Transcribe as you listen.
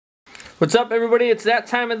What's up, everybody? It's that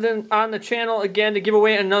time on the channel again to give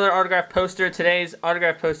away another autograph poster. Today's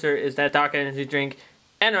autograph poster is that Doc Energy Drink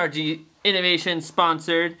NRG Innovation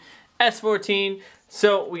sponsored S14.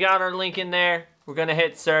 So we got our link in there. We're gonna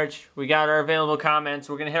hit search. We got our available comments.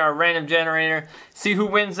 We're gonna hit our random generator. See who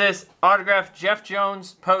wins this autographed Jeff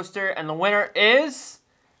Jones poster, and the winner is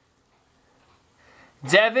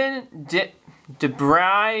Devin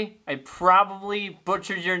DeBry. I probably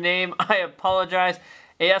butchered your name. I apologize.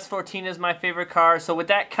 AS14 is my favorite car. So with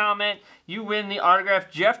that comment, you win the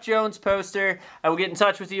autographed Jeff Jones poster. I will get in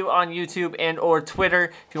touch with you on YouTube and or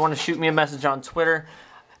Twitter if you want to shoot me a message on Twitter.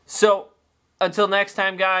 So until next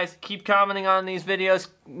time, guys, keep commenting on these videos.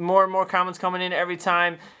 More and more comments coming in every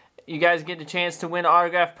time. You guys get a chance to win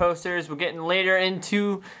autograph posters. We're getting later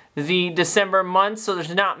into the December month, so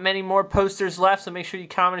there's not many more posters left. So make sure you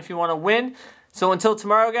comment if you want to win. So until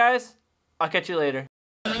tomorrow, guys, I'll catch you later.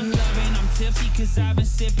 Tipsy 'cause I've been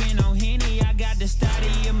sipping on Henny. I got the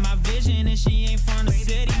study of